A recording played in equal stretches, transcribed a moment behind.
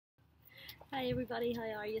Hi everybody, how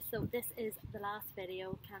are you? So this is the last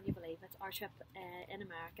video, can you believe it? Our trip in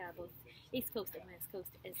America, both East Coast and West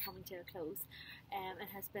Coast, is coming to a close.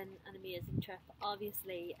 It has been an amazing trip.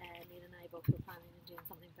 Obviously, Neil and I both were planning on doing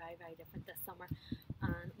something very, very different this summer,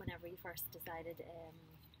 and whenever we first decided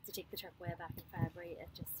to take the trip way back in February,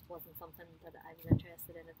 it just wasn't something that I was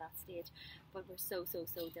interested in at that stage, but we're so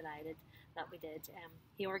delighted that we did.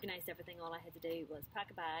 He organised everything. All I had to do was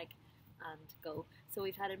pack a bag and go. So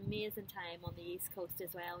we've had an amazing time on the East Coast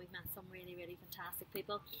as well. We've met some really fantastic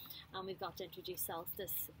people, and we've got to introduce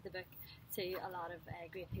Solstice, the book, to a lot of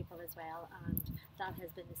great people as well, and that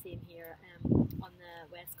has been the same here on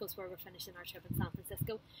the West Coast, where we're finishing our trip in San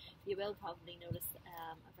Francisco. You will probably notice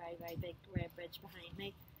a very big red bridge behind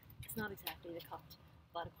me. It's not exactly the cut,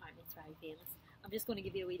 but apparently it's very famous. I'm just going to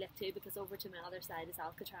give you a wee lift too, because over to my other side is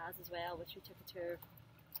Alcatraz as well, which we took a tour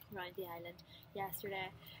around the island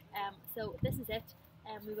yesterday. So this is it.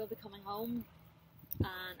 We will be coming home,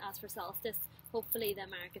 and as for Solstice, hopefully the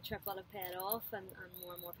American trip will have paid off, and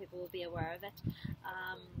more people will be aware of it,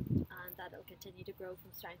 and that it'll continue to grow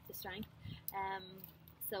from strength to strength.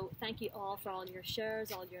 So thank you all for all your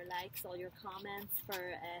shares, all your likes, all your comments, for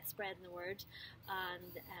spreading the word,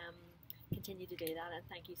 and continue to do that, and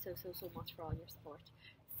thank you so much for all your support.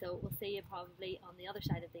 So we'll see you probably on the other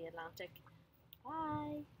side of the Atlantic.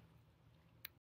 Bye!